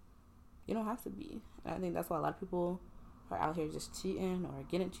sometimes you don't have to be. And I think that's why a lot of people are out here just cheating or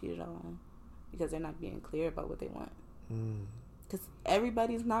getting cheated on because they're not being clear about what they want. Because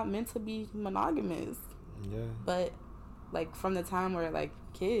everybody's not meant to be monogamous. Yeah. But like from the time we're like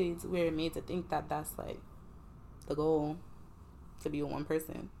kids, we're made to think that that's like the goal, to be with one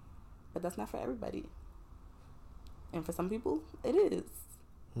person. But that's not for everybody. And for some people, it is.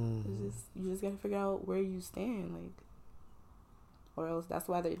 It's you just gotta figure out where you stand, like, or else that's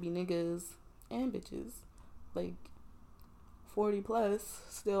why there be niggas and bitches, like 40 plus,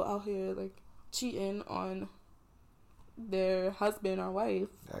 still out here like cheating on their husband or wife.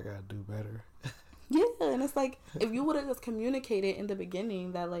 I gotta do better. Yeah, and it's like if you would have just communicated in the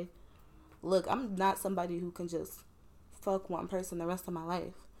beginning that like, look, I'm not somebody who can just fuck one person the rest of my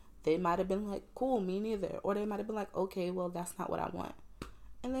life. They might have been like, cool, me neither. Or they might have been like, okay, well, that's not what I want.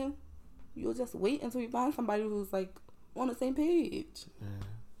 And then you'll just wait until you find somebody who's like on the same page. Yeah.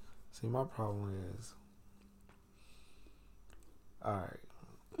 See, my problem is, all right.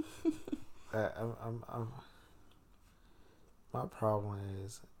 My problem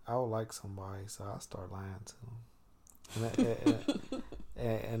is, I would like somebody, so I start lying to them.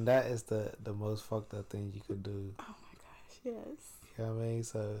 And that is the most fucked up thing you could do. Oh my gosh, yes. You know what I mean?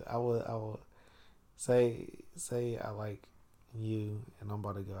 So I would say I like you and I'm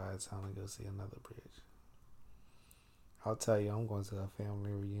about to go out of town and go see another bitch. I'll tell you I'm going to a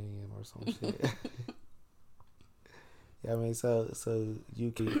family reunion or some shit. Yeah, I mean, so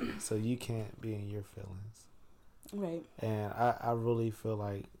you can't be in your feelings. Right. And I really feel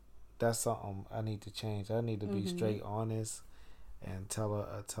like that's something I need to change. I need to be straight honest and tell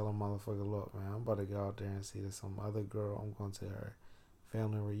a motherfucker, look, man, I'm about to go out there and see some other girl. I'm going to her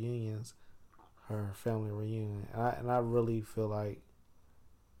family reunion. And I really feel like,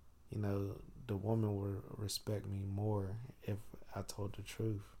 the woman would respect me more if I told the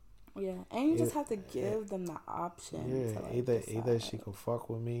truth. Yeah, and you just have to give them the option. Yeah, to, like, either she could fuck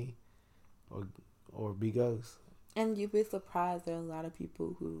with me, or be ghost. And you'd be surprised there are a lot of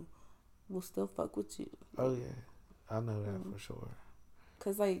people who will still fuck with you. Oh yeah, I know that for sure.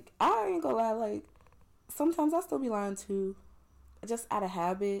 Cause like I ain't gonna lie, like sometimes I still be lying too, just out of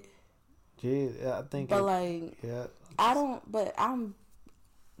habit. Yeah, I think. But I don't. But I'm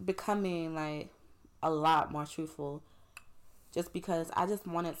becoming like a lot more truthful. Just because I just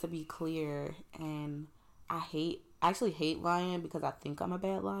want it to be clear, and I actually hate lying because I think I'm a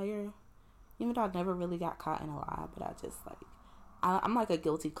bad liar. Even though I never really got caught in a lie, but I just like, I'm like a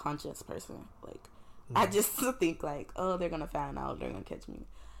guilty conscience person. Like, I just think like, oh, they're gonna find out, they're gonna catch me.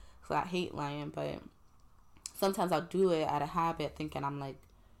 So I hate lying, but sometimes I'll do it out of habit, thinking I'm like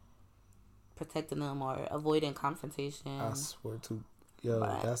protecting them or avoiding confrontation. I swear to,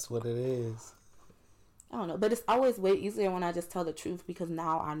 that's what it is. I don't know, but it's always way easier when I just tell the truth because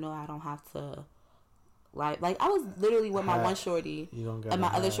now I know I don't have to lie. Like I was literally with my one shorty and my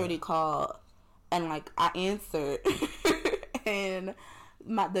other shorty called and like I answered and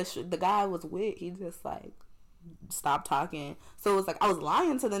the guy I was with, he just like stopped talking. So it was like I was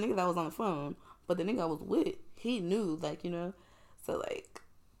lying to the nigga that was on the phone, but the nigga I was with, he knew, like, so like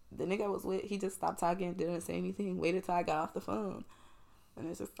the nigga I was with, he just stopped talking, didn't say anything, waited till I got off the phone. And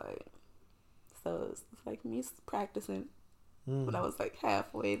it's just like, so it's like me practicing when I was like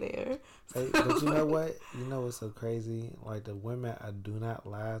halfway there. Hey, but you know what? You know what's so crazy? Like the women I do not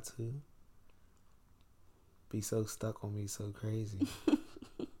lie to be so stuck on me so crazy.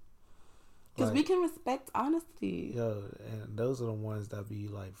 Because we can respect honesty. Yo, and those are the ones that be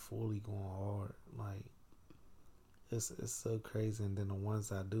like fully going hard. Like it's so crazy. And then the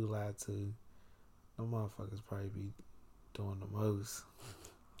ones I do lie to, them motherfuckers probably be doing the most.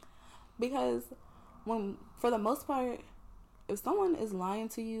 Because for the most part, if someone is lying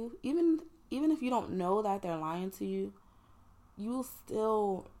to you, even if you don't know that they're lying to you, you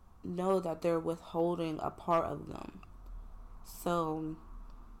still know that they're withholding a part of them. So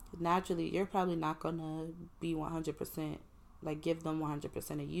naturally, you're probably not gonna be 100%, like give them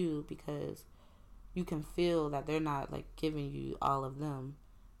 100% of you, because you can feel that they're not like giving you all of them.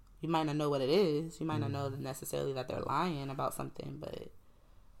 You might not know what it is. You might not know necessarily that they're lying about something, but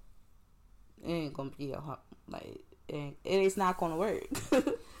it ain't gonna be it's not gonna work.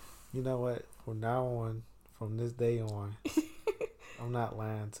 You know what? From now on, from this day on, I'm not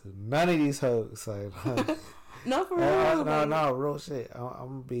lying to none of these hoes. Like, no, for real. No, real shit. I'm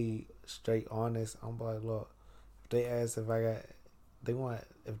gonna be straight honest. I'm like, look, if they ask if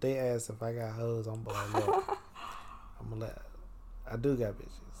I got hoes, I'm like, look, I do got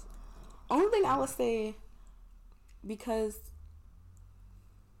bitches. Only thing I would say, because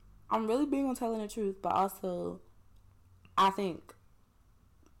I'm really big on telling the truth, but also I think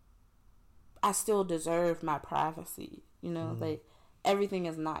I still deserve my privacy. You know, like everything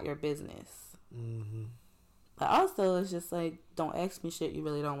is not your business. Mm-hmm. But also, it's just like, don't ask me shit you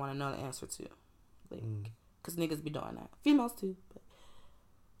really don't want to know the answer to. Like, because niggas be doing that. Females too, but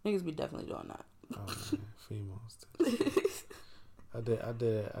niggas be definitely doing that. Oh man, females too. I did an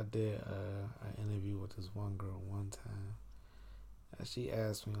interview with this one girl one time, and she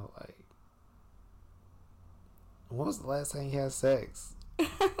asked me like, when was the last time you had sex? And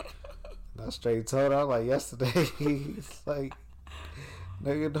I straight told her, I was like, yesterday. It's like,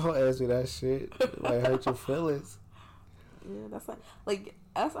 nigga, don't ask me that shit. Like, hurt your feelings. Yeah, that's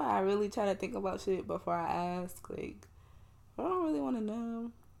why I really try to think about shit before I ask. Like, I don't really want to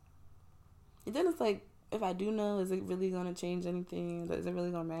know. And then it's like, if I do know, is it really gonna change anything? Is it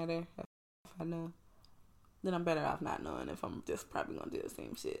really gonna matter if I know? Then I'm better off not knowing if I'm just probably gonna do the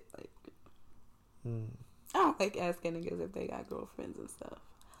same shit. Like, I don't like asking niggas if they got girlfriends and stuff.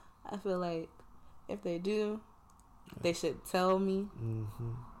 I feel like if they do, they should tell me.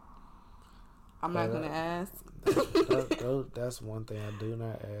 Mm-hmm. I'm not gonna ask. That's one thing I do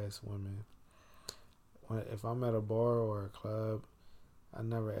not ask women. If I'm at a bar or a club, I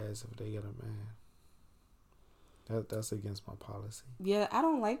never ask if they get a man. That's against my policy. Yeah, I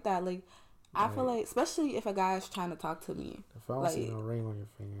don't like that. Like, I feel like, especially if a guy's trying to talk to me. If I don't see no ring on your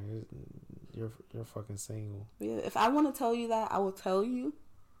finger, you're fucking single. Yeah, if I want to tell you that, I will tell you.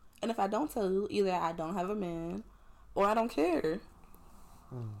 And if I don't tell you, either I don't have a man or I don't care.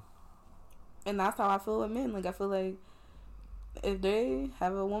 And that's how I feel with men. Like, I feel like if they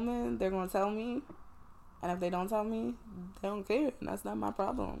have a woman, they're going to tell me. And if they don't tell me, they don't care. And that's not my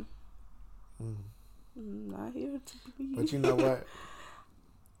problem. I'm not here to be. But you know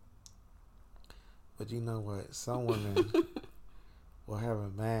what? Some women will have a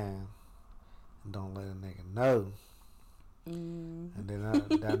man and don't let a nigga know. And then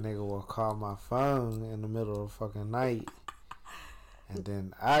that nigga will call my phone in the middle of the fucking night. And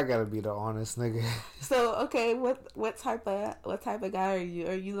then I gotta be the honest nigga. So, okay, what type of guy are you?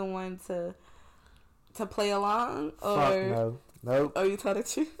 Are you the one to play along? Or fuck no. Nope. Or you tell the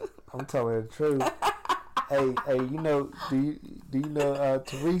truth? I'm telling the truth. Hey, you know, do you know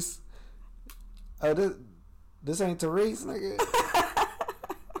Therese? Oh, this ain't Therese, nigga.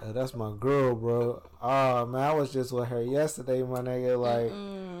 That's my girl, bro. Oh man, I was just with her yesterday, my nigga. Like,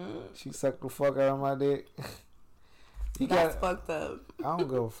 she sucked the fuck out of my dick. That's fucked up. I don't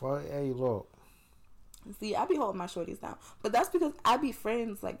give a fuck. Hey, look. See, I be holding my shorties down, but that's because I be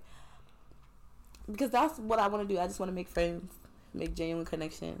friends, like, because that's what I want to do. I just want to make friends, make genuine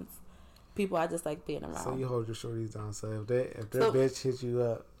connections. People I just like being around. So you hold your shorties down. So if that bitch hits you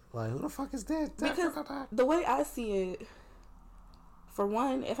up, like, who the fuck is that? Because the way I see it, for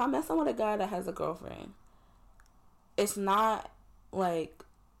one, if I'm messing with a guy that has a girlfriend, it's not like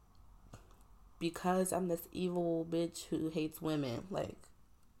because I'm this evil bitch who hates women. Like,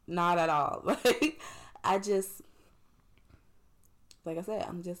 not at all. Like, I just, like I said,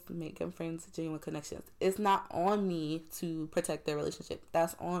 I'm just making friends, genuine connections. It's not on me to protect their relationship.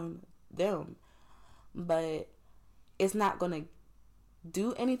 That's on them. But it's not gonna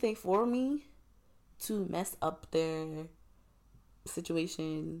do anything for me to mess up their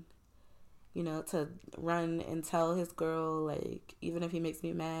situation, you know, to run and tell his girl, like, even if he makes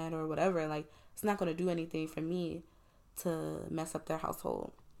me mad or whatever, like, it's not going to do anything for me to mess up their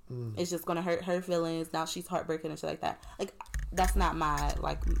household. It's just going to hurt her feelings. Now she's heartbroken and shit like that. Like, that's not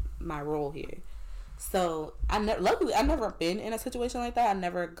my role here. So luckily I never been in a situation like that. I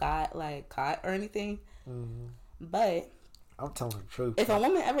never got like caught or anything. But I'm telling the truth. If a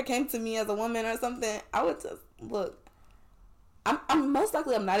woman ever came to me as a woman or something, I would just look. I'm most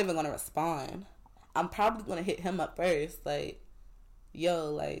likely I'm not even gonna respond. I'm probably gonna hit him up first, like,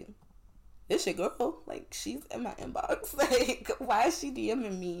 yo, like, this your girl, like, she's in my inbox, like, why is she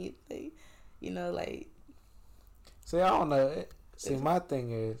DMing me, like, you know, like. See, I don't know. See, my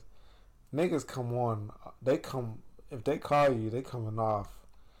thing is, niggas come on. If they call you, they coming off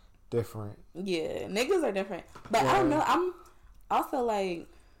different. Yeah, niggas are different, but I don't know. I'm also like,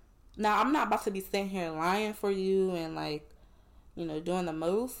 now I'm not about to be sitting here lying for you and like, you know, doing the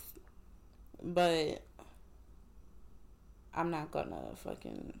most, but I'm not gonna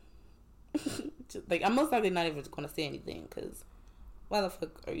fucking just, like, I'm most likely not even gonna say anything, because why the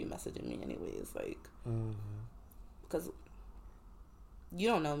fuck are you messaging me anyways? Like, because you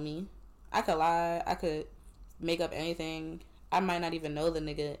don't know me. I could lie. I could make up anything. I might not even know the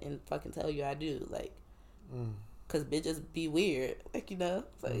nigga and fucking tell you I do. Like, because bitches be weird. Like, you know?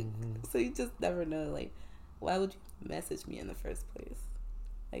 Like, so you just never know. Like, why would you message me in the first place?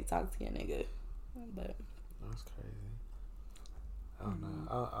 Like, talk to your nigga. But that's crazy. I don't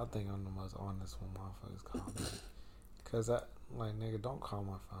know. I think I'm the most honest when motherfuckers call me. Because like, nigga, don't call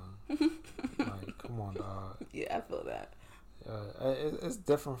my phone. Like, come on, dog. Yeah, I feel that. It's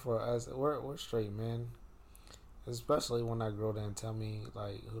different for us. We're straight men. Especially when that girl didn't tell me,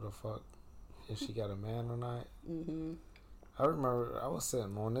 like, who the fuck, if she got a man or not. I remember I was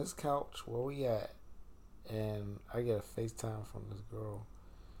sitting on this couch where we at, and I get a FaceTime from this girl.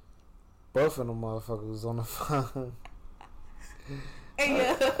 Both of them motherfuckers was on the phone.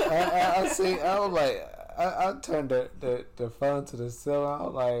 I see. I was like, I turned the phone to the ceiling. I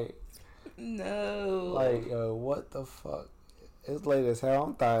was like, no, like, what the fuck? It's late as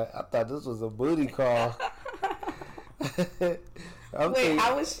hell. I thought this was a booty call. Wait,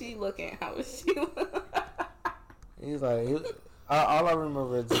 how was she looking? He's like, all I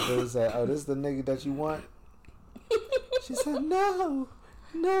remember is the dude said, "Oh, this is the nigga that you want." She said, "No,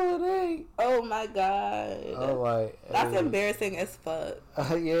 it ain't." Oh my god. Oh, like, that's embarrassing as fuck.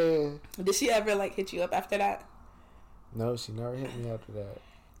 Yeah. Did she ever like hit you up after that? No, she never hit me after that.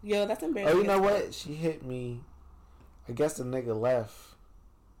 Yo, that's embarrassing. Oh, you know what? She hit me. I guess the nigga left.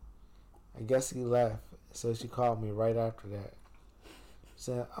 I guess he left. So she called me right after that.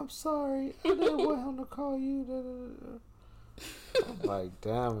 Said, "I'm sorry. I didn't want him to call you." I'm like,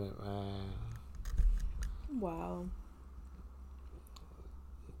 damn it, man. Wow.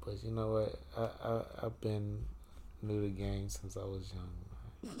 But you know what? I've been new to the game since I was young,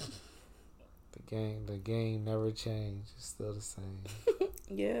 man. The game never changed. It's still the same.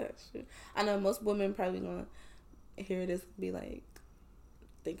 Yeah, sure. I know most women probably gonna hear this and be like,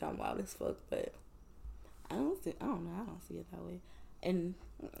 think I'm wild as fuck, but I don't know. I don't see it that way. And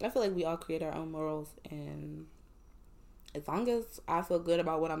I feel like we all create our own morals, and as long as I feel good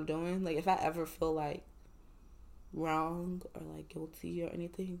about what I'm doing, like, if I ever feel like wrong or like guilty or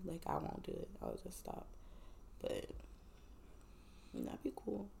anything, like, I won't do it. I'll just stop. But you know, that'd be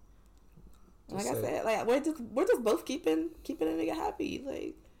cool. Like I said, like, we're just both keeping a nigga happy.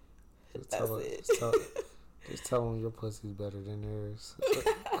 Like, that's it. Just tell them your pussy's better than theirs.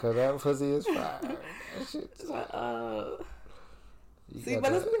 Cause that pussy is fire. That shit's see,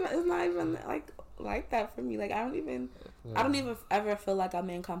 but it's not even like that for me. Like, I don't even ever feel like I'm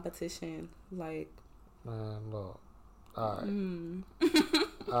in competition. Like, man, look. Alright.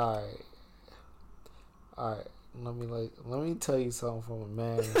 Alright. Let me tell you something from a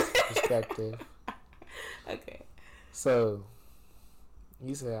man's perspective. Okay. So,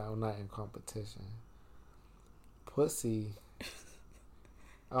 you say I'm not in competition. Pussy,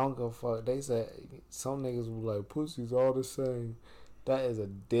 I don't go fuck. They said some niggas were like, pussy's all the same. That is a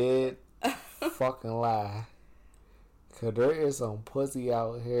dead fucking lie. Cause there is some pussy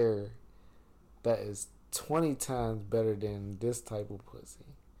out here that is 20 times better than this type of pussy.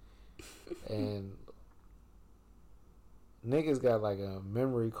 And niggas got like a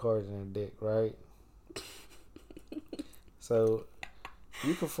memory card in their dick, right? So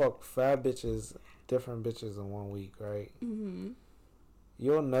you can fuck 5 bitches, different bitches in 1 week, right?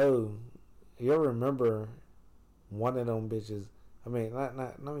 You'll remember one of them bitches. I mean, let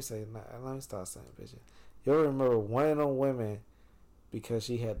me start saying bitches. You'll remember one of them women because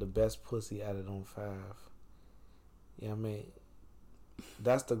she had the best pussy out of them 5. You know what I mean?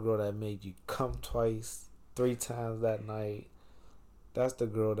 That's the girl that made you come twice, 3 times that night. That's the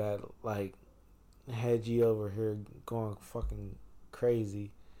girl that, like, had you over here going fucking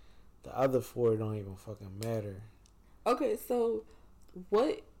crazy. The other 4 don't even fucking matter. Okay, so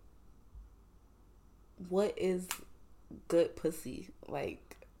what is good pussy?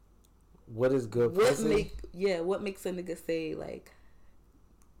 Like, what is good pussy? What makes a nigga say, like,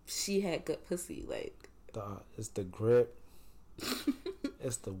 she had good pussy? Like, it's the grip.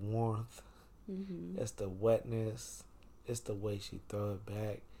 It's the warmth. Mm-hmm. It's the wetness. It's the way she throw it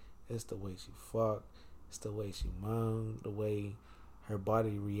back. It's the way she fuck. It's the way she moan. The way her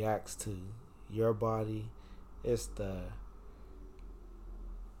body reacts to your body. It's the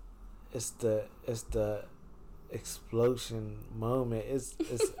explosion moment. It's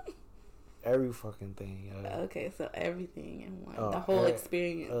every fucking thing. Okay, so everything in one. The whole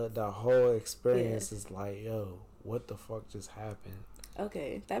experience. The whole experience is like, yo, what the fuck just happened?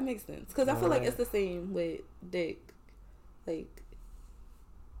 Okay, that makes sense. Because I feel like it's the same with dick. Like,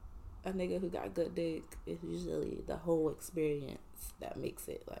 a nigga who got good dick is usually the whole experience that makes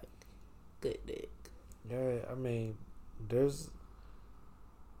it, like, good dick. Yeah, I mean, there's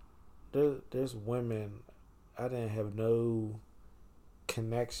women I didn't have no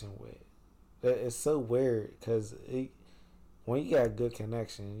connection with. It's so weird because when you got a good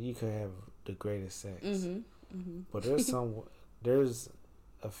connection, you could have the greatest sex. Mm-hmm. Mm-hmm. But there's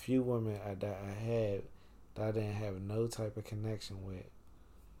a few women that I had that I didn't have no type of connection with.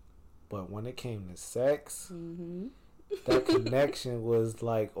 But when it came to sex, mm-hmm. that connection was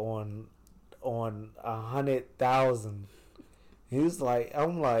like on 100,000. He was like,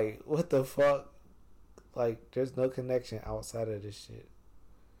 I'm like, what the fuck? Like, there's no connection outside of this shit.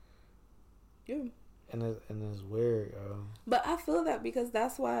 Yeah. And it's weird, yo. But I feel that because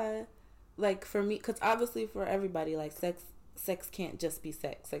that's why, like, for me, because obviously for everybody, like, sex can't just be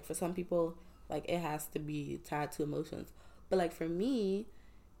sex. Like, for some people, like, it has to be tied to emotions. But, like, for me,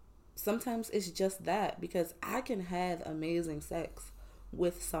 sometimes it's just that, because I can have amazing sex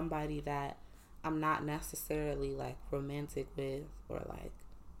with somebody that I'm not necessarily, like, romantic with or, like,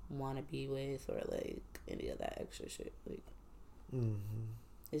 want to be with or, like, any of that extra shit. Like,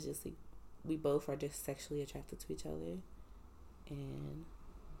 it's just, like, we both are just sexually attracted to each other and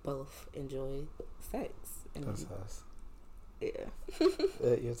both enjoy sex. And that's us. Yeah.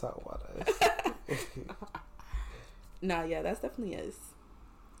 You're talking about us. Nah, yeah, that's definitely us.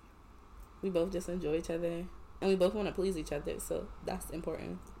 We both just enjoy each other and we both want to please each other, so that's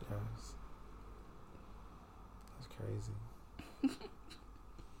important. Yes. That's crazy.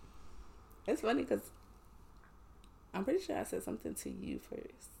 It's funny because I'm pretty sure I said something to you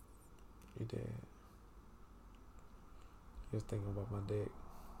first. You did. You was thinking about my dick.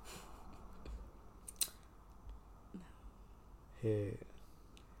 No. Yeah.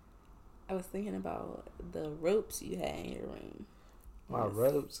 I was thinking about the ropes you had in your room. My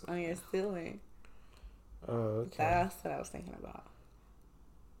ropes? On your ceiling. Oh, okay. That's what I was thinking about.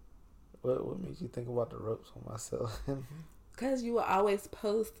 What made you think about the ropes on my ceiling? Because you will always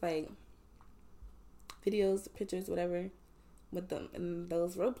post, like, videos, pictures, whatever, with them, and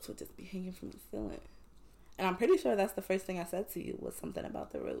those ropes would just be hanging from the ceiling. And I'm pretty sure that's the first thing I said to you was something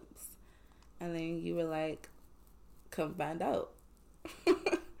about the ropes. And then you were like, come find out. That's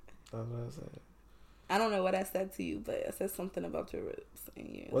what I said. I don't know what I said to you, but I said something about your ropes.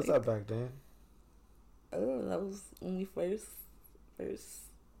 And you what's like, that back then? Oh, that was when we first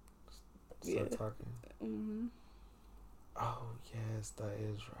Start talking. Mm-hmm. Oh, yes, that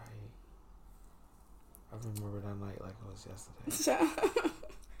is right. I remember that night like it was yesterday.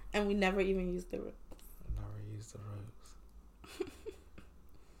 And we never even used the ropes. Never used the ropes.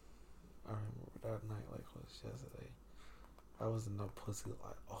 I remember that night like it was yesterday. I was in no pussy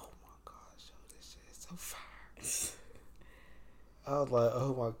like, oh my gosh, yo, this shit is so fire. I was like,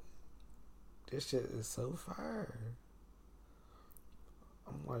 oh my, this shit is so fire.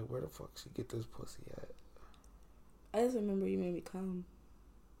 I'm like, where the fuck she get this pussy at? I just remember you made me come.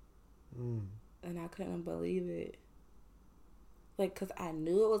 And I couldn't believe it. Like, because I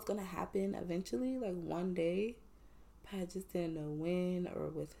knew it was going to happen eventually, like one day. But I just didn't know when or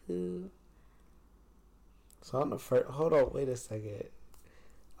with who. So I'm the first, hold on, wait a second.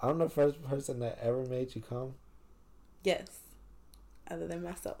 I'm the first person that ever made you come? Yes. Other than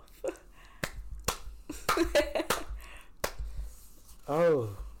myself.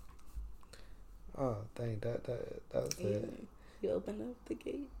 Oh, dang, that was it. You opened up the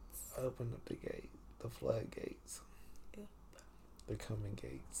gates. I opened up the gate, the floodgates. Yep. The coming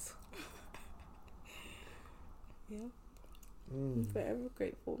gates. Yep. I'm forever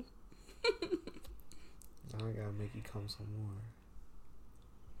grateful. Now I gotta make you come some more.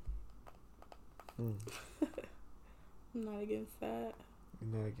 I'm not against that.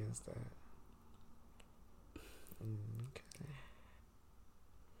 You're not against that. Okay.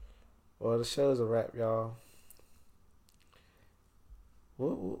 Well, the show's a wrap, y'all.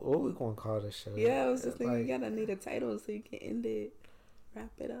 What we gonna call this show? Yeah, I was just thinking, you gotta need a title so you can end it.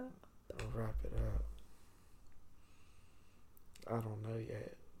 Wrap it up. Wrap it up. I don't know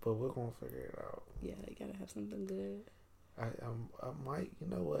yet, but we're gonna figure it out. Yeah, you gotta have something good. I might, you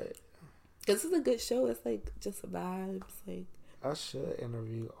know what? Cause it's a good show. It's like just vibes. Like I should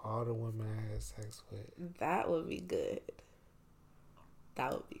interview all the women I had sex with. That would be good.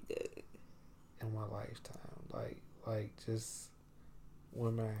 That would be good. In my lifetime, like just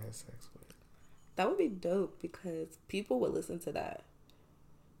women I had sex with. That would be dope because people would listen to that.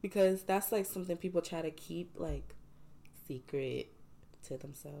 Because that's like something people try to keep like secret to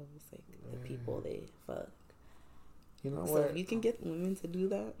themselves, like the people they fuck. You know so what? If you can get women to do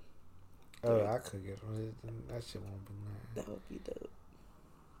that. Oh, I could get them. That shit won't be nice. That would be dope.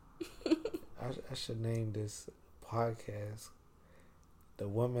 I should name this podcast "The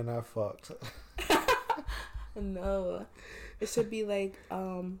Woman I Fucked." No, it should be like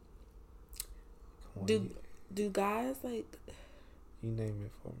do guys like? You name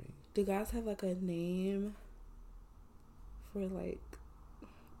it for me. Do guys have like a name for like?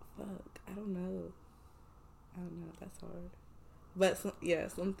 Fuck, I don't know. That's hard. But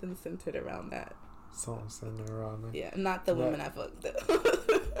something centered around that. Something centered around that. Yeah, not the women I fucked though.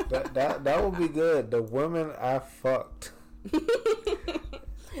 that would be good. The women I fucked.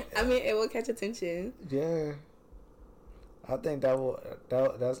 I mean, it will catch attention. Yeah, I think that's a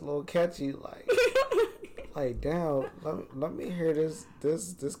little catchy. Like damn. Let me hear this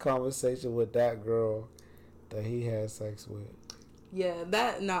conversation with that girl that he had sex with. Yeah,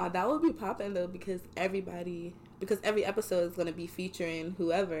 that would be popping though because every episode is gonna be featuring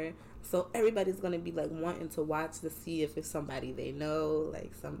whoever, so everybody's gonna be like wanting to watch to see if it's somebody they know,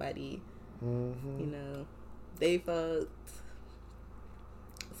 like somebody, you know, they fucked.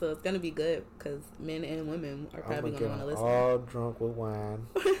 So it's gonna be good because men and women are probably gonna want to listen. All drunk with wine,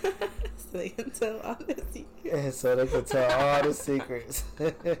 so they can tell all the secrets. Yeah, so they can tell all the secrets.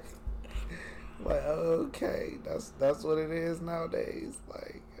 Like, okay, that's what it is nowadays.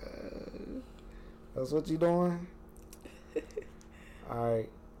 Like, that's what you doing. All right,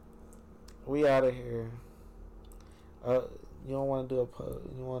 we out of here. You don't want to do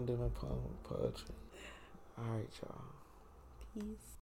You want to do no poetry. All right, y'all. Peace.